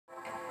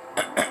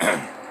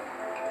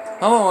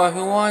Hello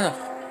everyone,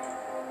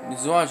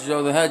 this is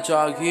Joe the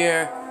Hedgehog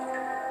here,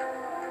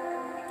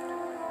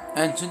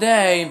 and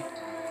today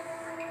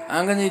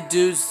I'm gonna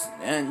do,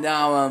 and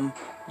now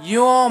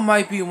you all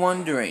might be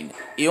wondering,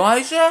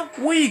 Elijah,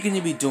 what are you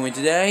gonna be doing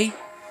today?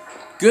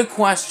 Good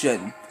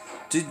question.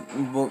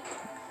 Well,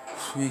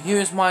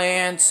 here's my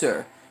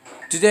answer.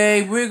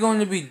 Today we're going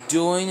to be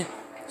doing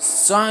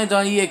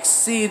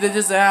Sonic.exe, the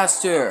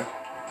disaster,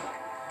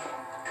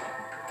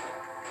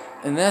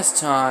 and this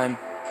time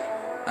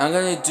I'm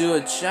gonna do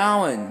a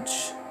challenge.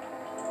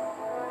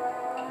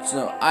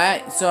 So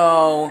I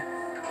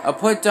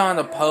put down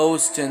a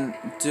post and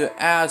to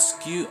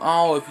ask you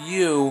all of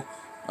you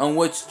on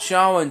which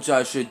challenge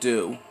I should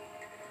do.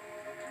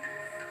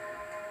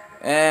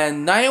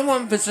 And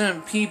 91%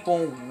 of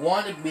people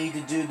wanted me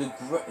to do the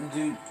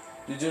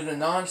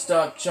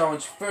Nonstop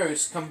challenge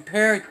first,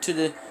 compared to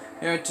the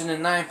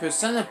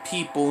 9% of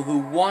people who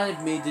wanted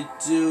me to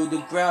do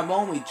the grab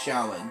only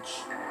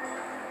challenge.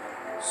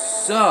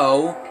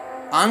 So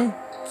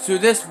through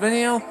this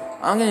video,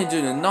 I'm gonna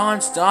do the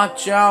Nonstop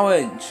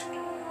challenge.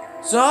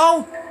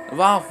 So,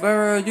 without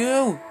further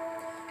ado,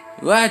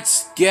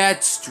 let's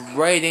get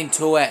straight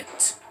into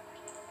it.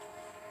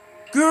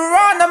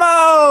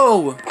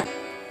 Geronimo!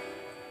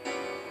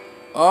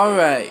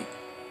 Alright.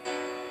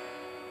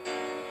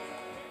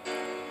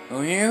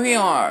 So here we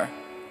are.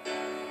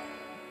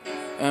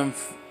 And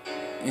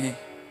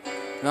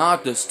now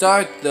to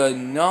start the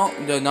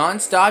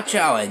Nonstop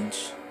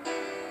challenge.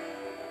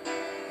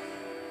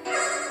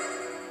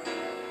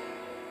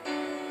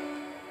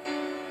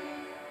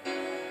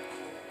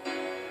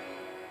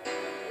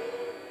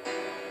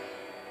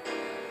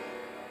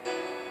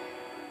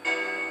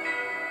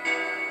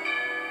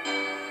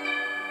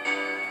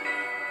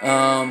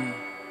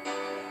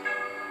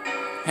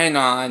 Hang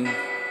on.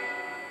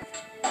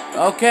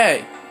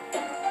 Okay.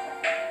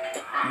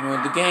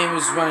 Well, the game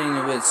is running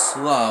a bit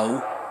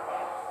slow.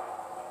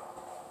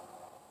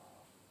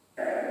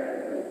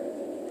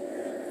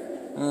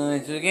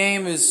 The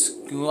game is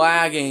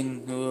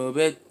lagging a little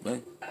bit,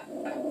 but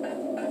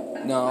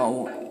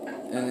no,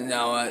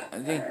 I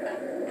think.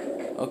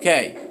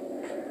 Okay.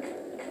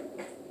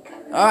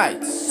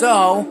 Alright,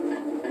 so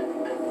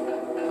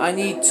I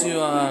need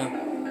to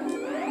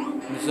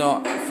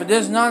so for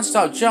this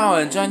Nonstop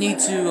challenge, I need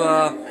to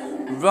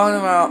run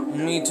around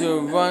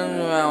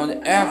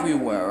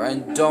everywhere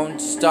and don't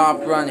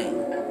stop running.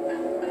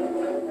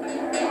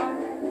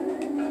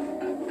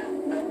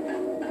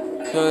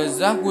 Because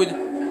that would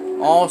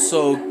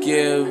also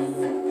give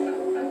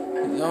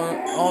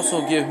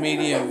me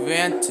the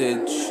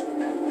advantage.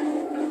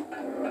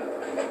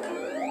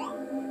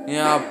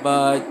 Yeah,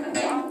 but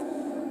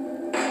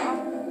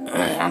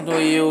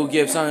after you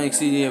give Sonic.exe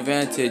the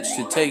advantage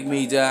to take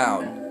me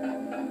down.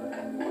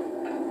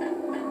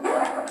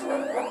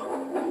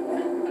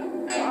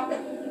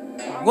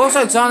 Looks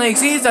like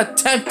Sonic.exe is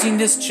attempting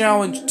this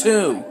challenge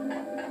too.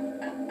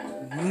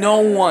 No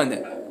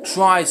one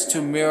tries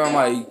to mirror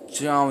my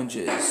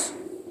challenges.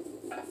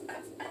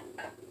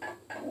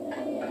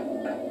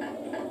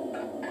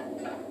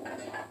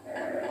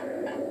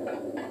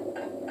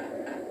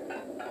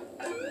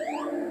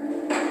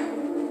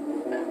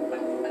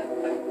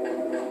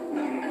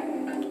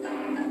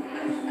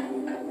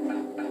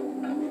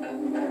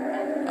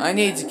 I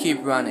need to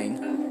keep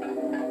running.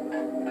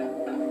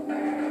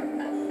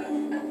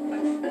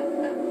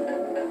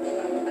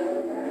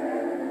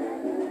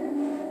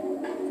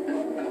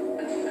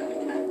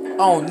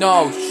 Oh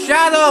no,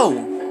 Shadow!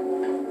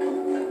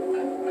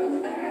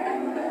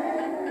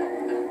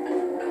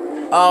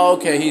 Oh,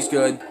 okay, he's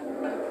good.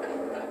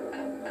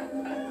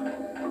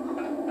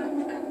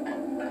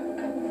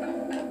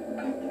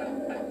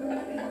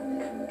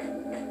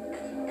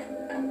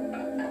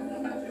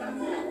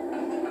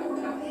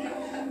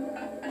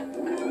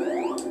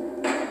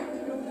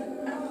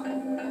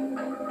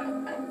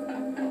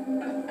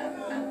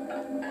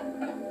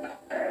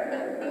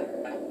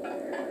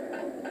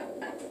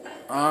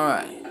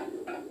 Alright.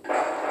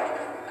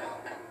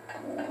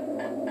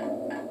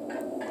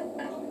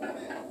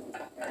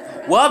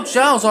 Well,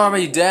 Shadow's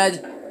already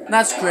dead.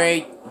 That's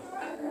great.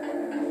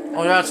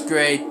 Oh, that's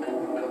great.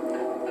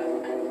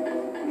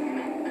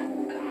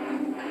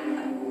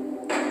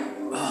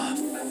 Oh,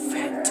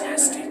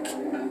 fantastic.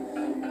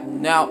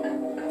 Now,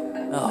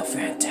 oh,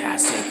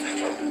 fantastic.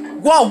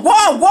 Whoa,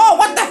 whoa, whoa,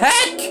 what the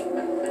heck?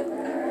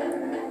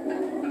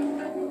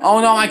 Oh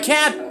no, I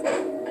can't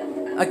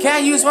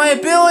use my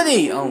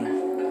ability. Oh.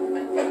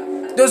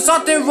 There's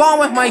something wrong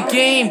with my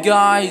game,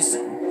 guys.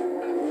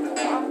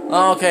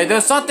 Okay,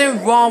 there's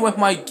something wrong with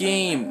my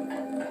game.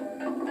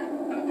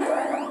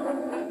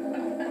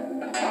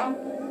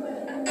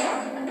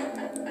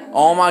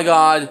 Oh my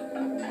god.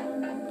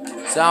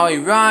 Sally,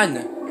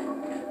 run!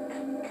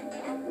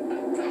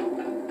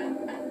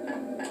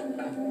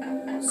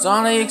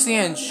 Sonic.exe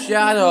and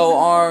Shadow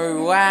are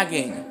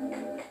lagging.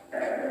 I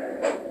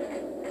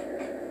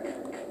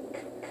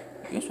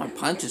guess my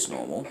punch is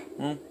normal.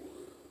 I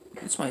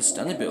guess my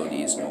stun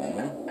ability is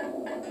normal.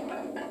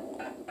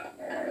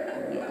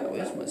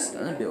 Where's my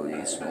stun ability?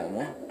 abilities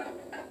normal.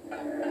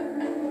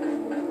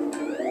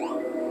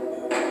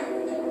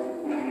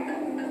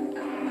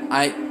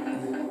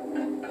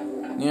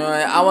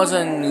 I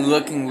wasn't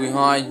looking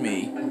behind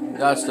me.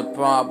 That's the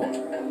problem.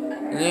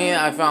 Yeah,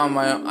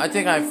 I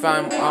think I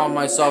found out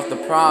myself the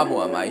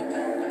problem. I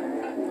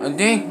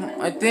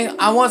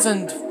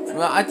wasn't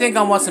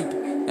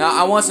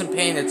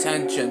paying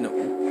attention.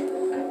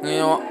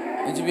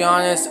 And to be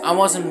honest, I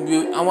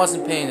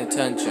wasn't paying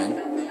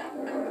attention.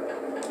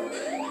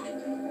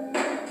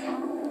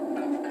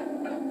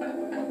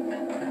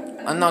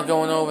 I'm not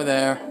going over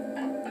there.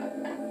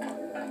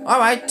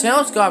 Alright,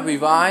 Tails got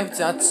revived.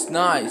 That's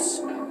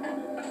nice.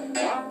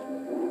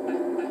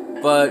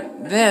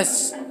 But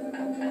this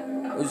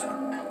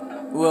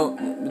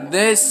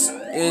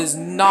is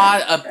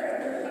not a...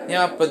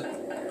 Yeah, but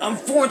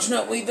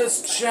unfortunately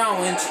this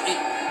challenge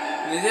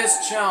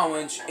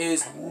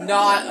is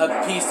not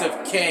a piece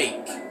of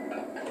cake.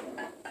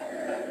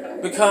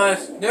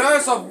 Because there are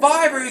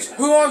survivors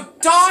who are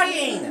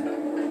dying!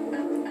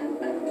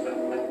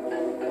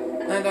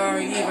 And are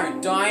either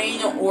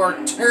dying or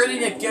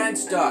turning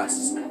against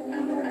us.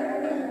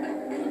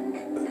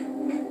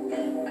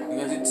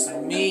 Because it's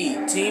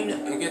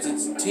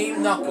it's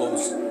Team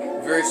Knuckles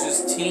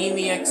versus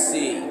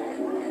Team.exe.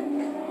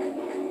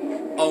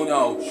 Oh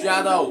no,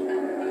 Shadow!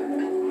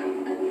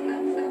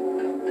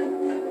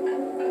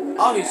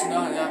 Oh, he's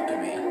not after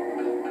me.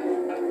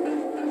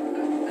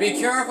 Be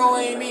careful,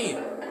 Amy!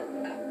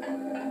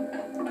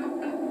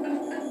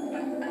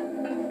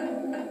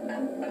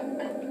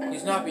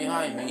 He's not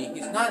behind me.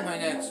 He's not right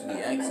next to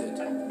the exit.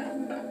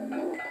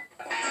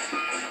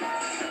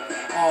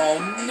 Oh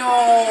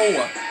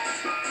no!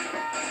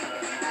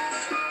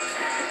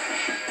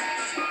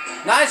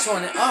 Nice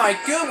one. Alright,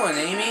 good one,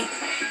 Amy.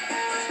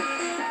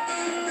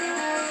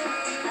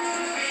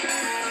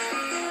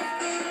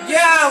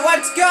 Yeah,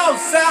 let's go,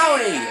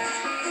 Sally!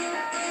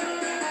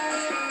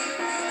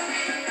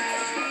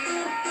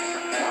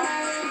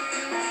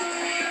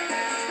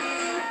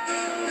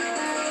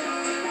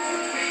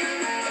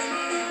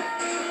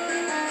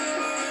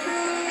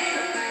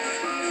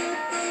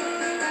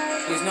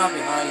 He's not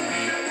behind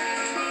me.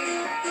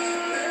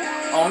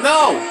 Oh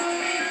no!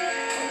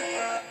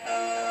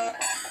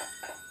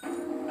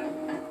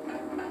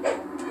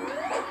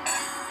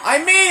 I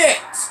made it!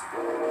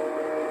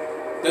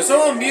 The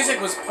solo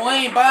music was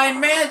playing, but I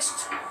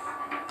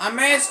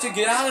managed to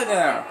get out of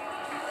there.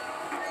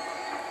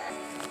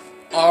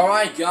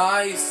 Alright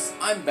guys,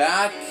 I'm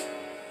back.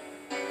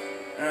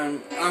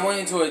 And I went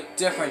into a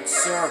different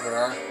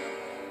server.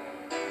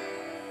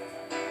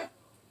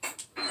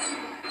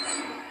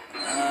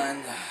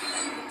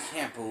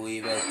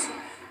 Believe it.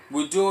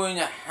 We're doing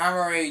a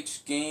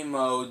Hemorrhage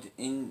Gamemode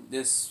in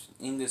this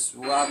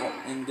round.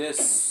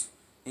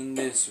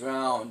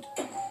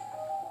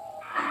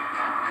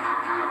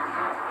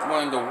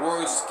 One of the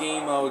worst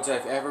game modes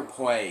I've ever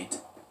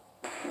played.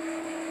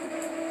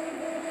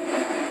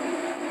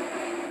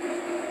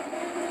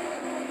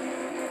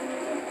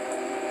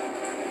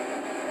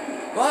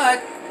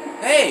 But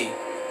hey,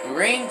 the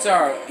rings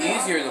are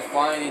easier to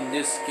find in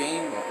this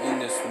game, in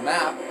this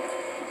map.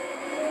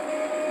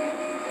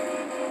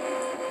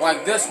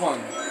 Like this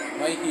one,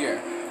 right here.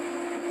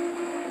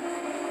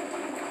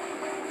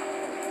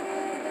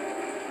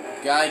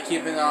 Gotta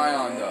keep an eye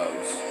on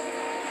those.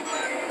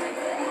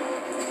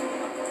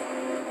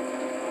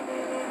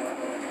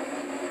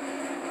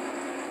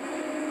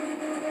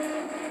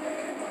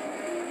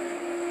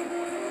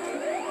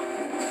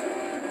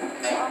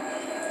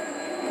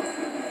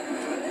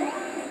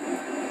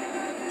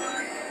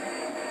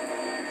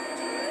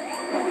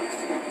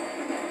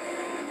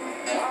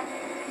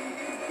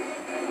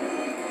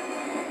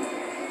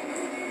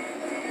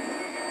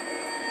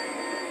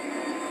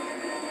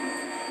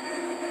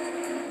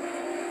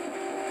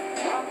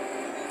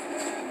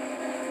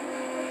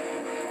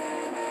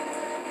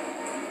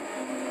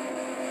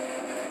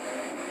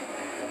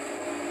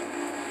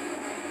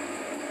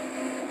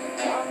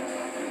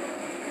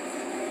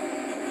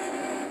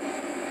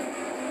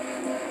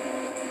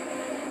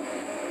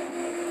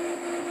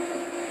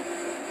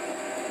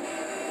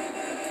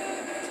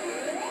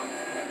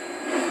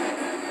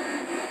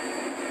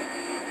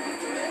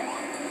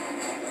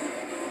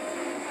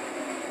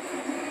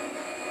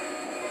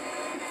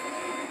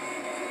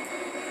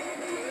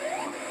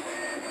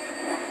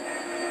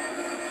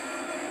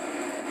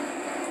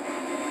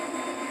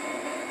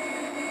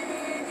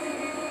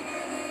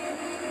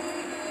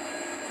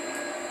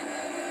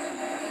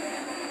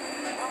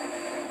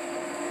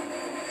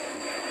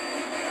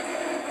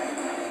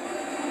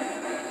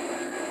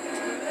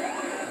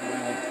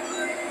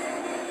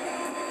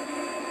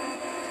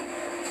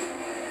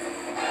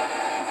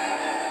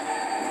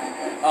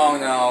 Oh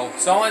no,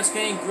 someone's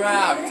getting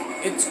grabbed.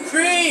 It's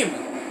Cream!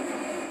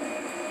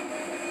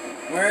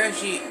 Where is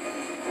she?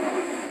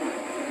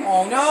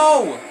 Oh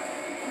no!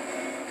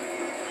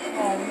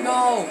 Oh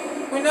no!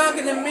 We're not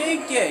gonna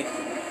make it!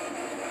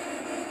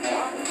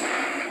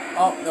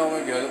 Oh, no,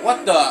 we're good.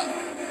 What the?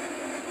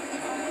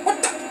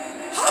 What the?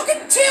 How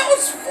can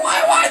Tails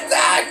fly like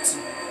that?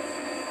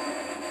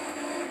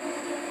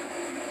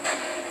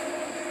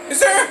 Is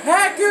there a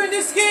hacker in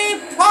this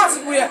game?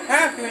 Possibly a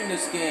hacker in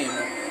this game.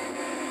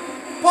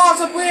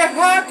 Possibly a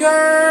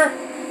hacker!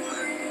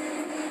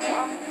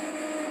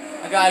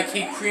 I gotta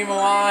keep Cream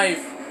alive.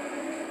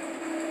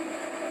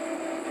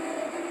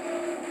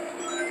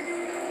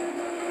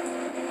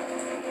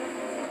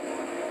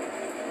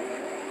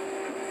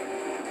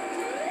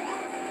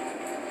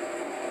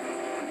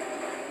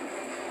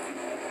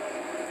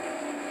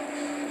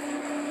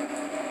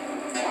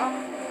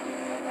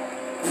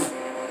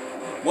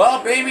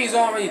 Well, baby's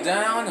already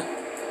down.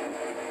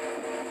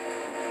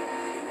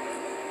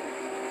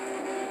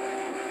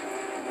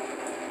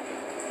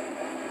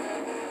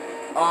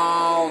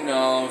 Oh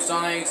no,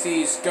 Sonic.exe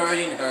is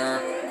skirting her.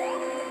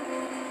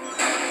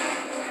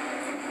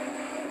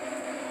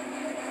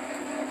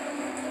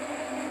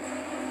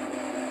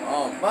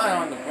 Oh, but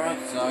on the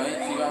bright side,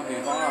 she got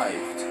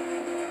revived.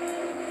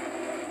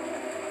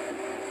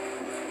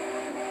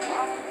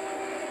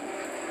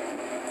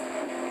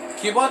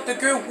 Keep up the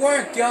good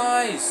work,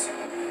 guys!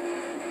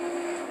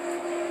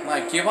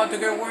 Like, keep up the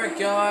good work,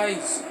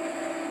 guys!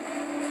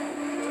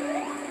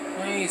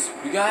 Please,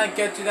 we gotta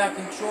get to that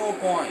control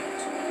point.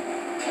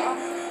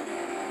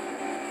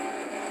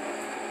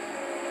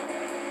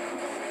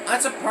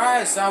 I'm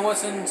surprised I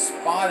wasn't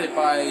spotted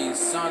by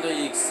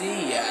Sonic.exe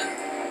yet.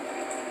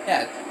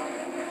 Yeah,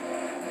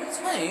 it's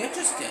kind of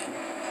interesting.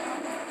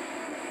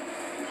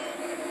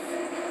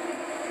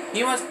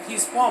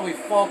 He's probably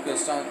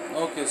focused on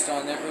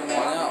everyone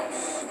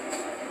else.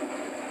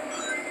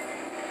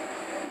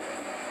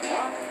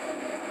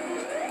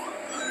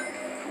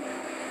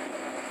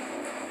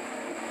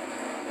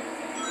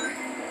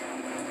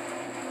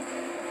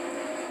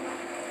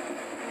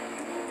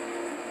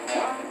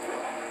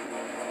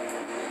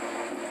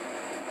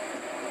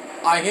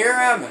 I hear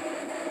him!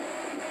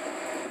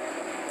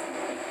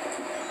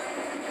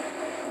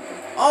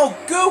 Oh,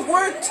 good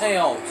work,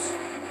 Tails!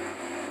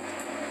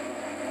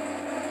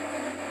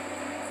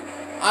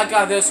 I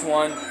got this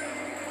one.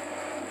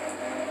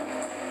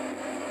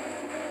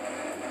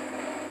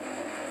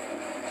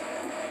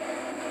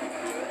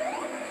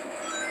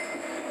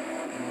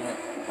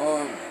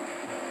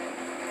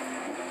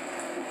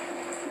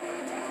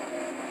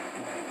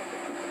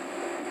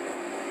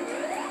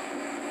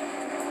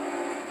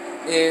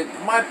 It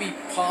might be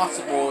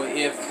possible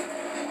if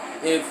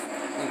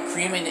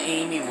Cream and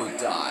Amy would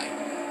die.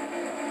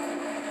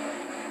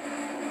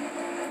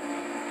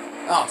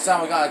 Oh,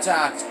 someone got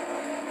attacked.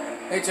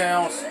 Hey,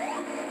 Tails.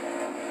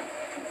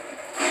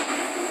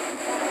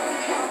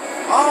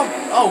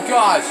 Oh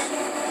gosh.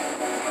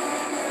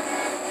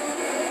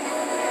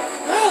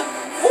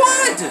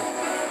 What?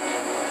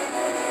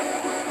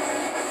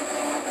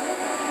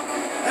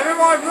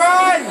 Everyone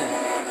run!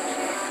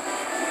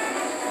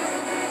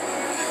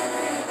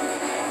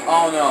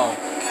 Oh no.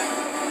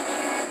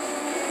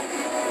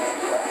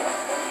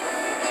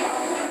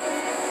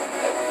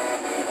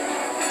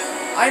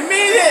 I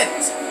made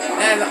it!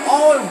 And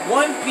all in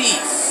one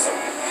piece.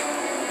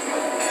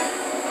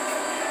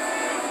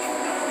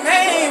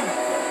 Hey!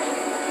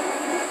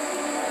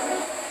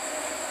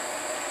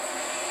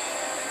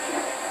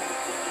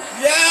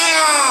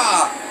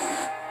 Yeah!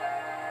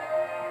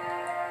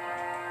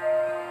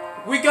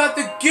 We got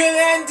the good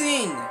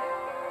ending!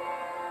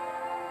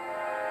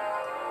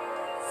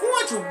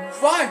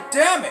 405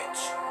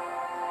 damage!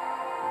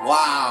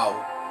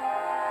 Wow.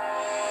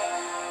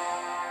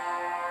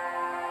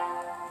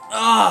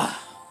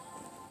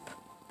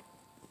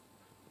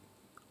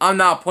 I'm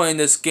not playing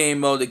this game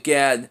mode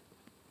again.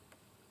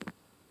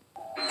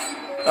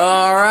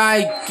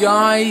 Alright,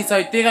 guys,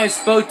 I think I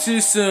spoke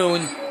too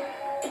soon.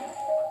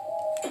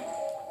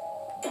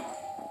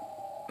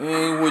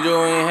 We're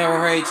doing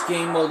Hemorrhage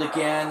Gamemode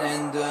again,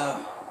 and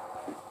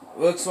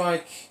looks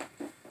like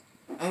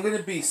I'm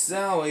gonna be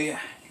Sally.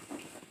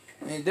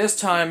 And this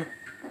time,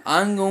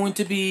 I'm going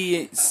to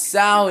be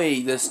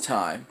Sally this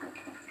time.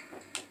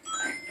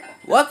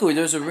 Luckily,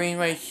 there's a ring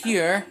right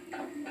here.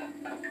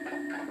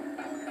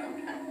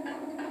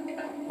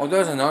 Oh,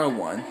 there's another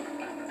one.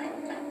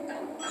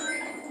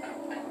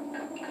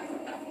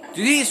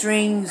 Do these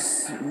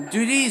rings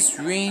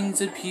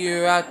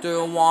appear after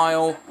a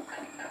while?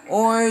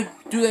 Or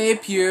do they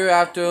appear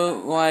after,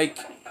 like,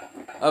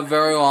 a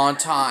very long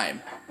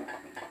time?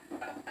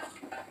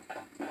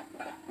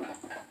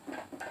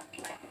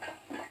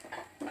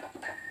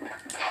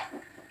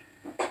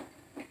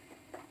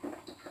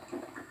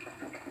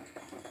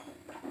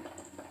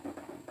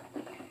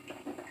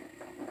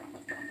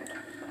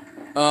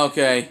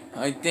 Okay,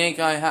 I think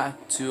I have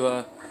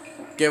to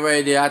get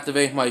ready to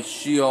activate my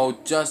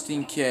shield just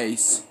in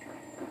case.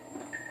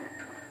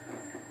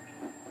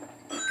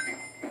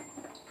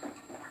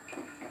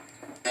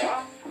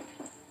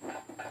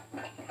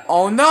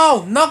 Oh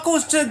no!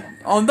 Knuckles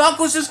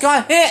just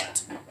got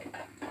hit!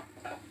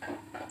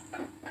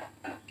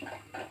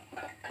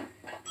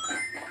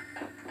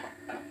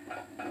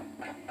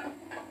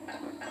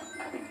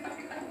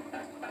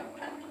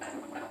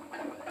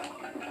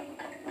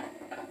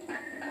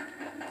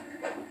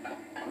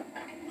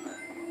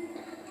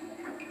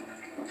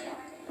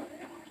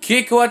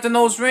 Keep collecting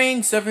those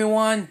rings,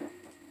 everyone.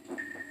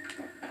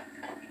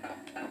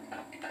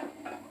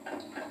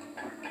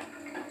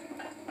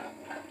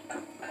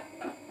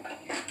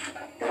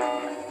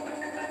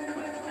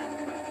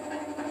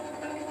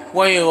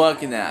 What are you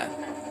looking at?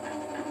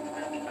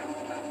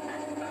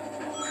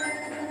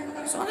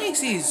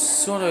 Sonic.exe is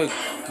sort of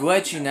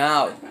glitching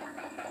out.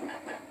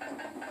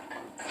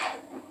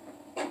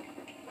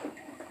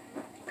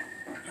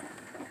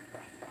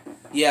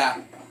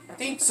 Yeah, I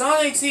think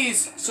Sonic.exe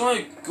is sort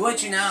of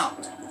glitching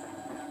out.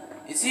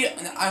 Is he?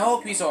 I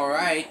hope he's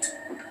alright.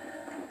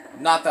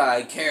 Not that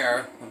I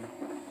care.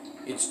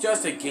 It's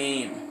just a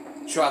game.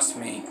 Trust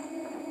me.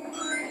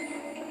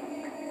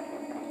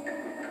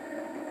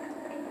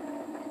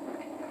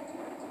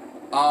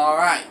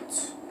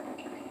 Alright.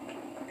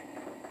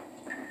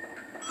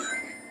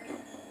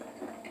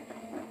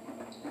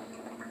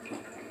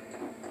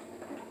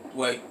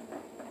 Wait.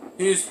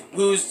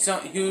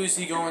 Who's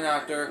he going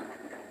after?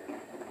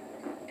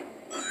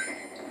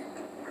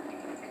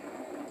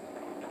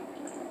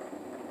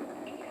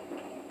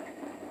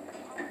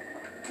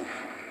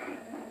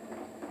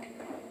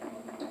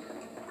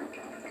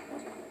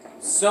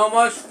 So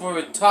much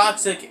for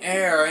toxic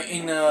air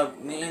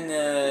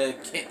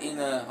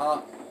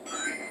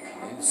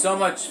so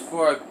much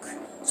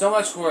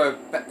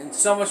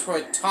for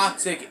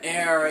toxic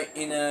air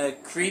in a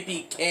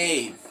creepy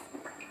cave.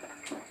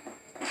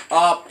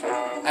 Up,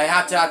 I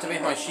have to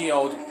activate my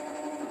shield.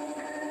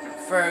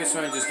 First,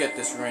 I'm gonna just get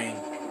this ring.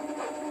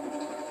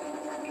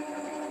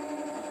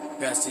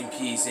 Rest in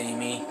peace,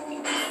 Amy.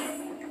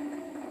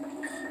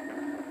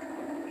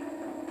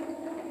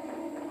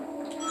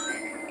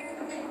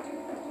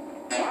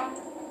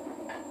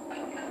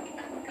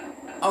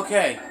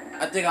 Okay,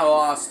 I think I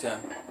lost him.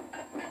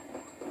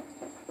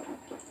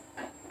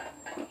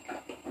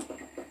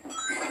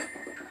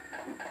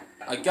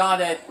 I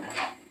got it.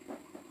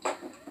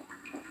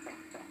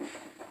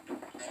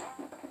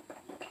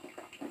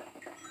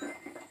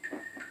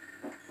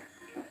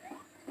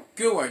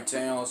 Good work,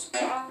 Tails.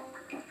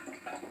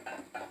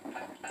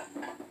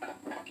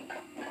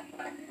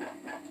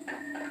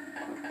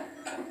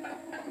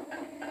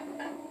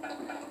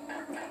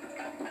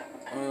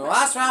 The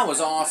last round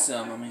was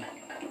awesome. I mean,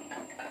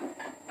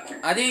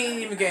 I didn't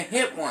even get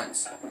hit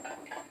once.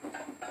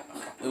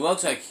 It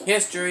looks like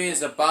history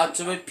is about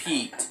to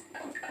repeat.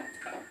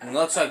 It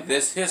looks like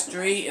this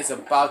history is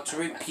about to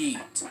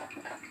repeat.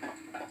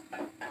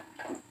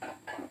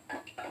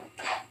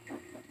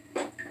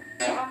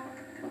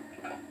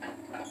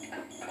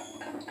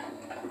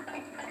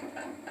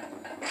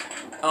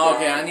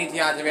 Okay, I need to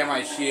activate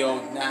my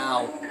shield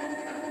now.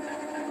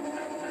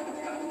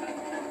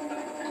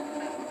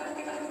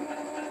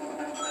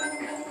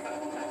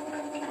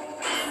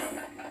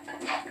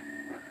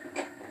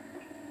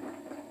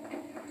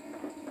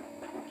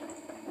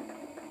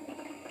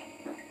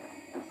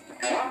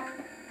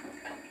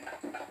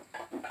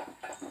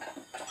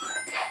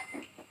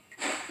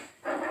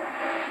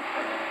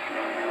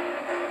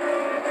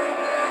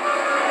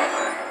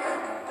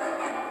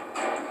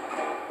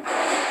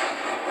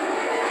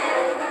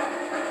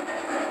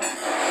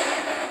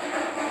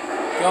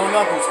 Go,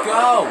 Knuckles,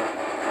 go!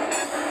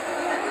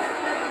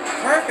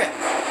 Perfect!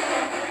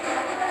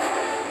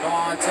 Come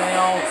on,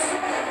 Tails!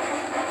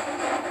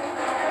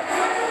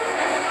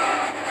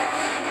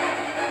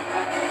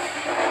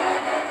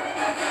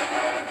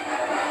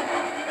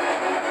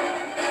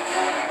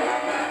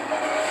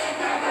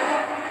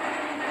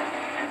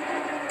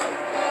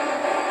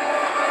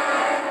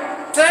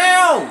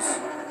 Tails!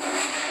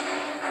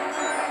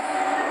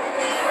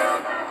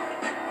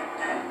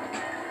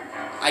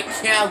 I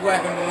can't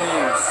let him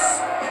lose.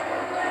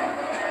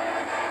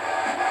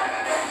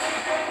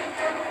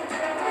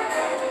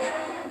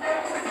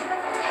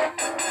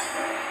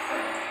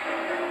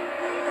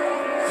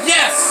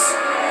 Yes!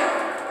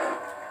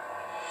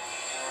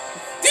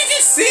 Did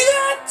you see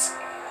that?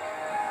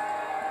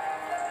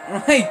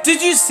 Wait,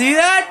 did you see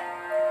that?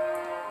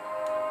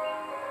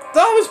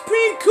 That was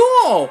pretty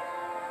cool.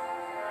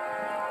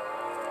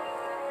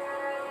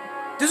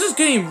 This is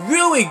getting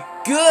really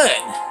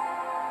good.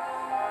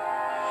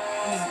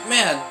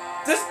 Man,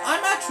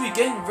 I'm actually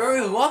getting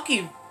very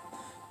lucky.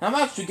 I'm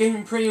actually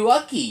getting pretty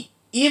lucky.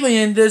 Even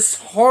in this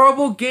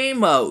horrible game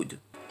mode.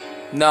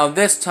 Now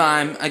this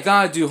time, I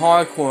gotta do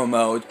hardcore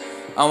mode.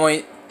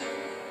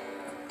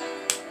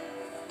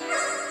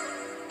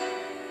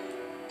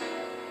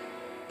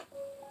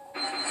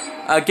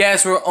 I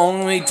guess we're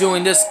only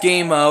doing this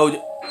game mode.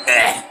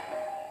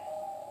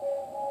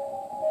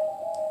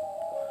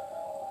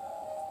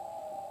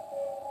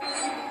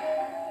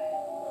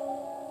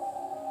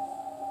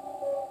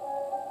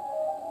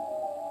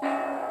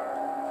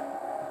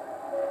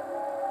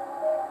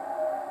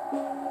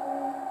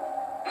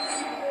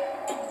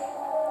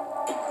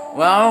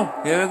 Well,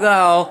 here we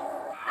go.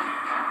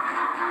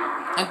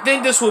 I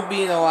think this will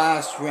be the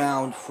last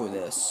round for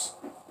this.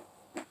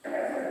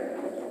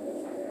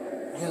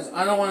 Because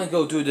I don't want to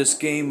go do this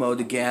game mode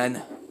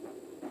again.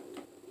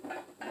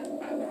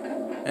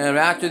 And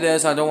after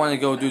this, I don't want to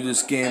go do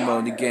this game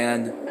mode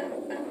again.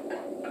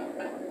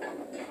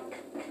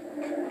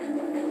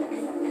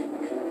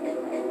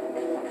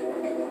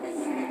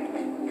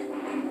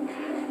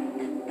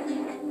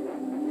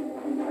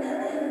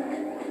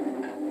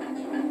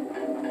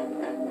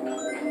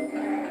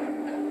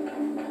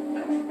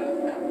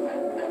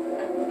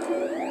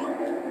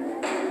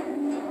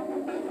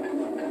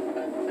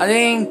 I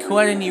didn't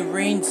collect any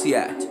rings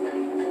yet.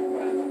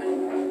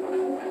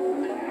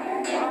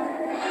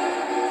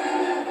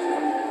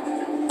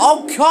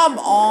 Oh, come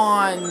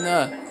on!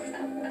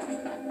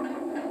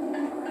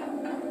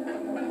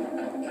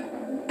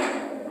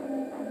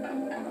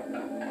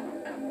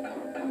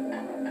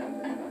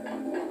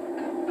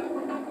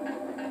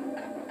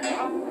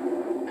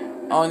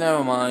 Oh,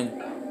 never mind.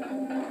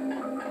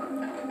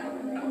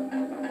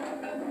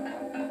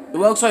 It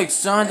looks like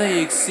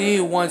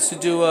Sonic.exe wants to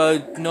do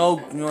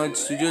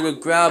the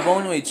grab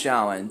only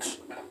challenge.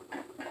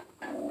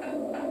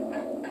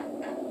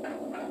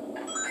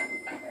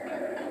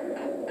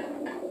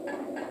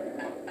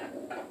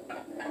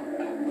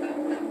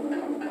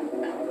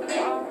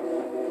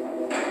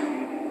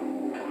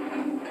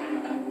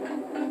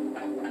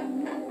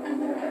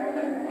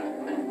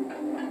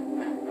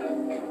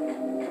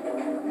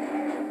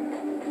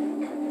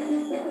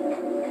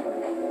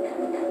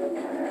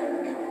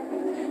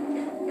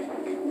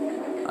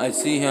 I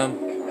see him.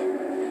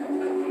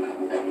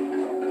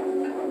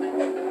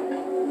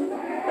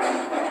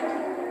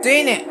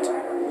 Dang it!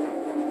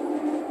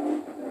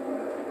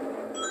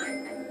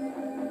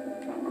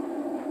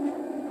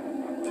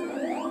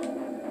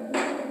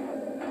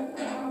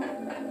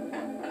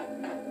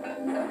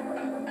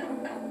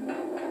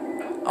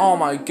 Oh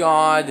my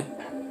god.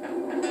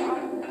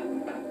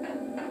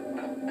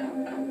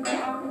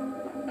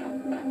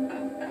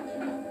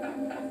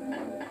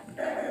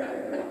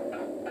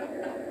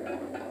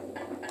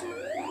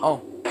 Oh.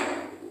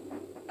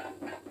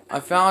 I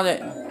found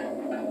it.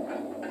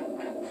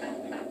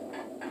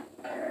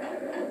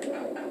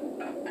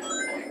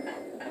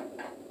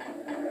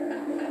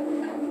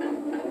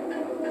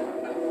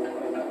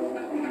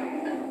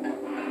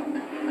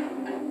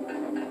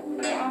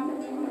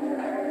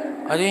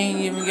 I didn't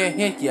even get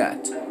hit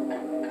yet.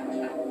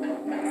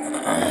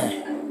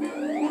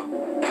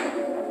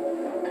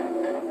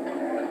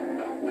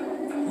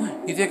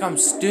 You think I'm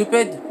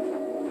stupid?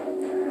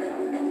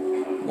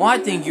 Well, I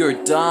think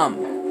you're dumb.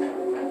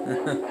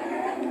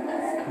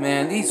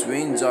 Man, these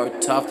rings are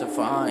tough to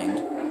find.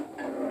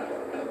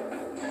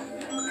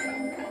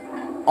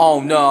 Oh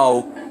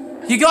no!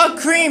 He got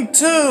cream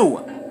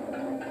too!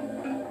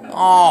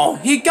 Oh,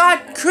 he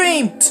got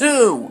cream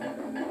too!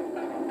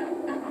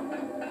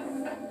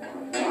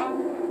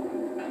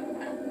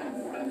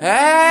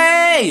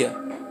 Hey!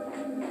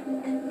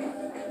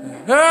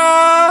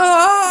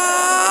 Ah!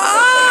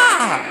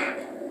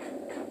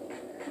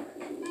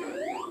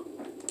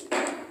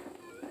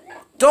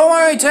 Don't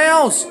worry,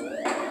 Tails!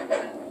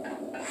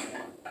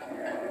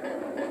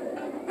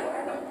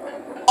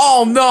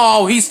 Oh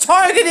no, he's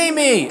targeting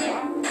me!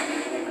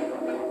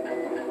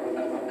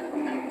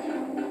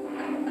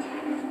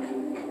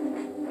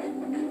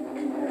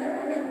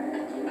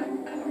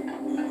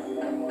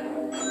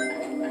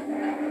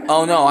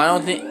 Oh no, I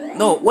don't think...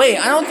 No, wait,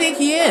 I don't think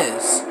he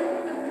is.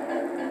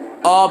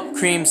 Oh,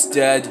 Cream's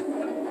dead.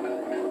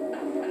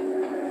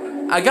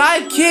 I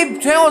gotta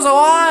keep Tails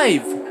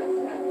alive!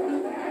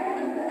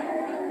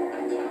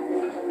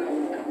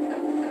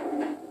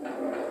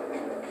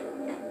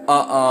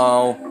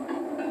 Uh-oh.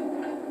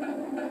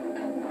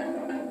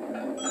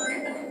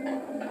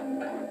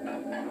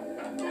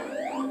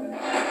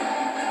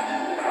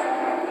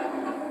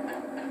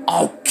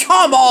 Oh,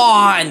 come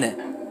on!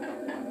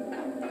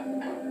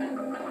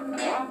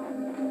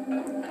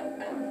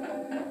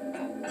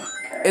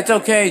 It's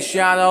okay,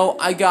 Shadow.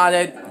 I got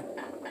it.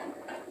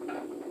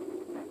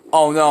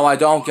 Oh no, I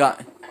don't got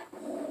it.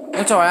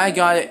 It's alright, I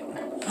got it.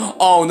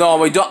 Oh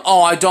no, I don't.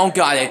 Oh, I don't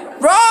got it.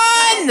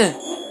 Run!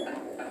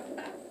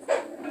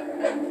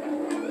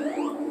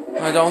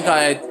 I don't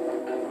got it.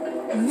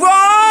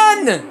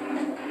 Run!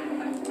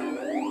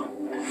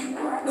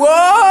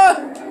 What?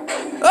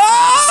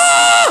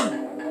 Ah!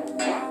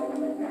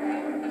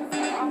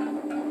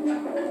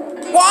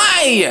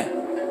 Why?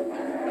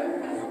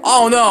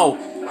 Oh no!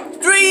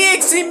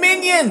 3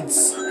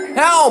 minions!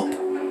 Help!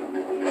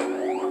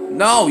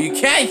 No, you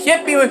can't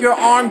hit me with your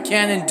arm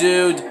cannon,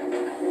 dude.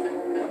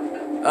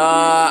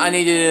 I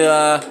need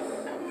to,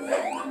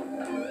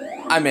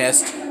 I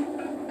missed.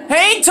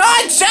 Hang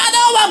tight,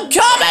 Shadow! I'm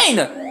coming!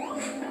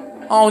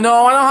 Oh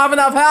no, I don't have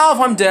enough health.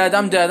 I'm dead,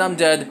 I'm dead, I'm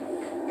dead.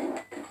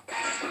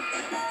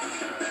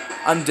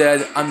 I'm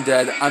dead, I'm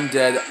dead, I'm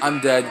dead, I'm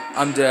dead,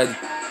 I'm dead.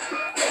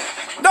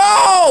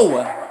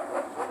 No!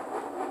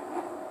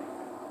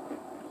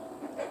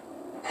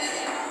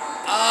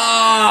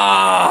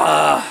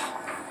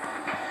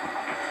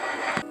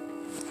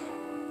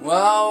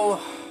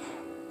 Well,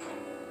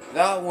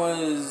 that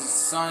was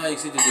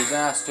Sonic.exe the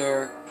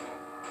Disaster.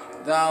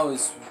 That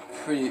was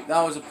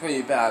a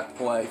pretty bad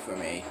play for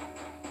me.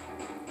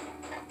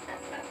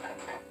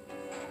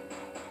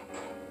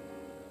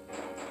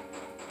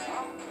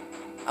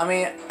 I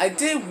mean, I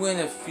did win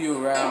a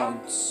few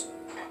rounds.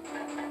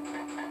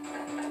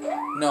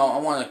 No, I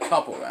won a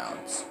couple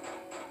rounds.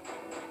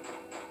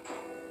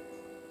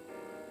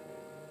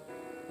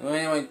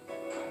 Anyway,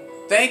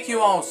 thank you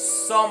all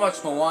so much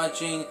for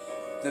watching.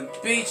 Then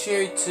be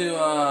sure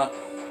to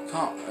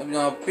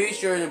be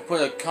sure to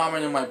put a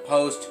comment in my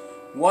post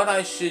what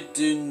I should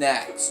do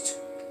next.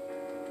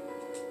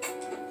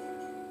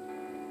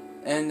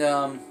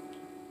 And,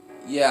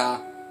 yeah,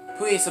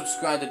 please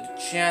subscribe to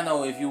the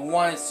channel if you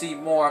want to see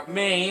more of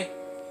me.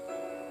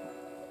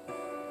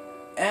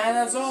 And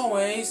as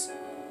always,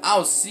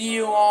 I'll see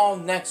you all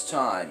next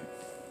time.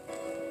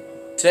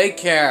 Take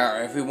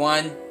care,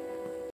 everyone.